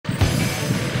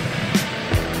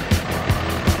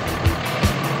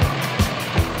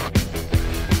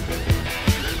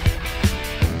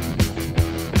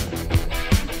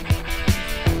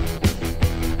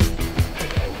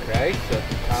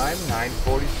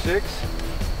9:46.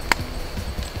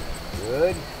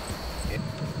 Good.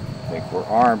 I think we're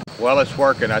armed. Well, it's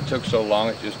working. I took so long,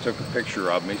 it just took a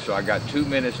picture of me, so I got 2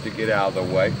 minutes to get out of the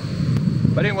way.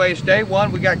 But anyway, it's day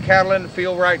one. We got cattle in the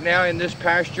field right now in this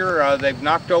pasture. They've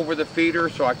knocked over the feeder,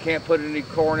 so I can't put any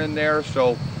corn in there.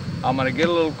 So I'm gonna get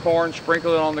a little corn,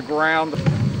 sprinkle it on the ground.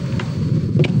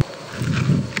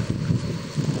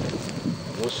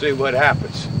 We'll see what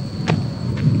happens.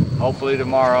 Hopefully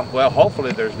tomorrow, well,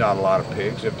 hopefully there's not a lot of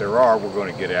pigs. If there are, we're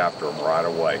going to get after them right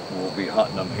away. We'll be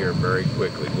hunting them here very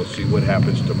quickly. We'll see what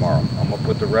happens tomorrow. I'm going to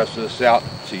put the rest of this out.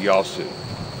 See y'all soon.